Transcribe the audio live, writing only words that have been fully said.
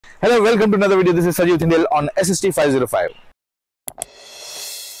Hello, welcome to another video. This is sajeevthindiyel on SST 505.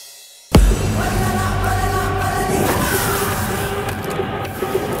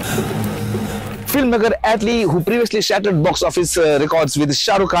 Filmmaker Atlee, who previously shattered box office records with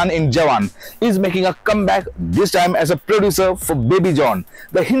Shah Rukh Khan in Jawan, is making a comeback, this time as a producer for Baby John,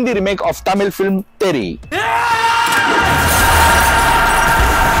 the Hindi remake of Tamil film Teri.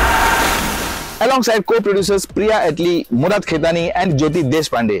 Alongside co-producers Priya Atlee, Murad Khetani and Jyoti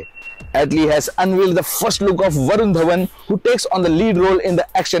Deshpande, Atlee has unveiled the first look of Varun Dhawan, who takes on the lead role in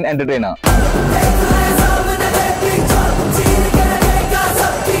the action entertainer.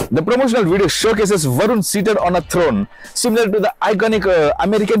 The promotional video showcases Varun seated on a throne, similar to the iconic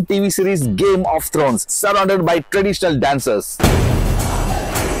American TV series Game of Thrones, surrounded by traditional dancers.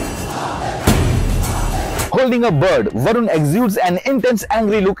 Holding a bird, Varun exudes an intense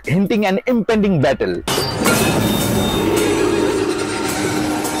angry look, hinting an impending battle.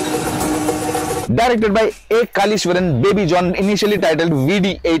 Directed by A. Kalishwaran, Baby John, initially titled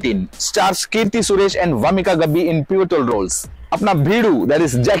VD18, stars Keerthy Suresh and Wamiqa Gabbi in pivotal roles. Apna Bhidu, that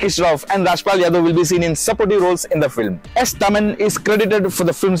is Jackie Shroff, and Rajpal Yadav will be seen in supporting roles in the film. S. Taman is credited for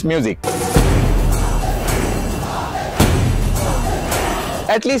the film's music.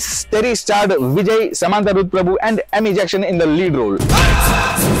 At least Teri starred Vijay, Samantha Ruth Prabhu and Amy Jackson in the lead role.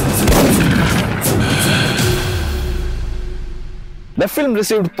 The film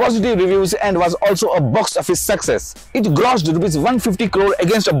received positive reviews and was also a box office success. It grossed Rs 150 crore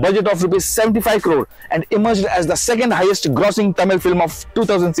against a budget of Rs 75 crore and emerged as the second highest grossing Tamil film of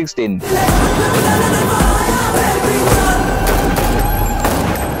 2016.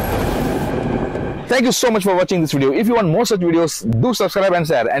 Thank you so much for watching this video. If you want more such videos, do subscribe and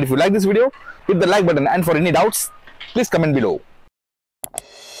share. And if you like this video, hit the like button. And for any doubts, please comment below.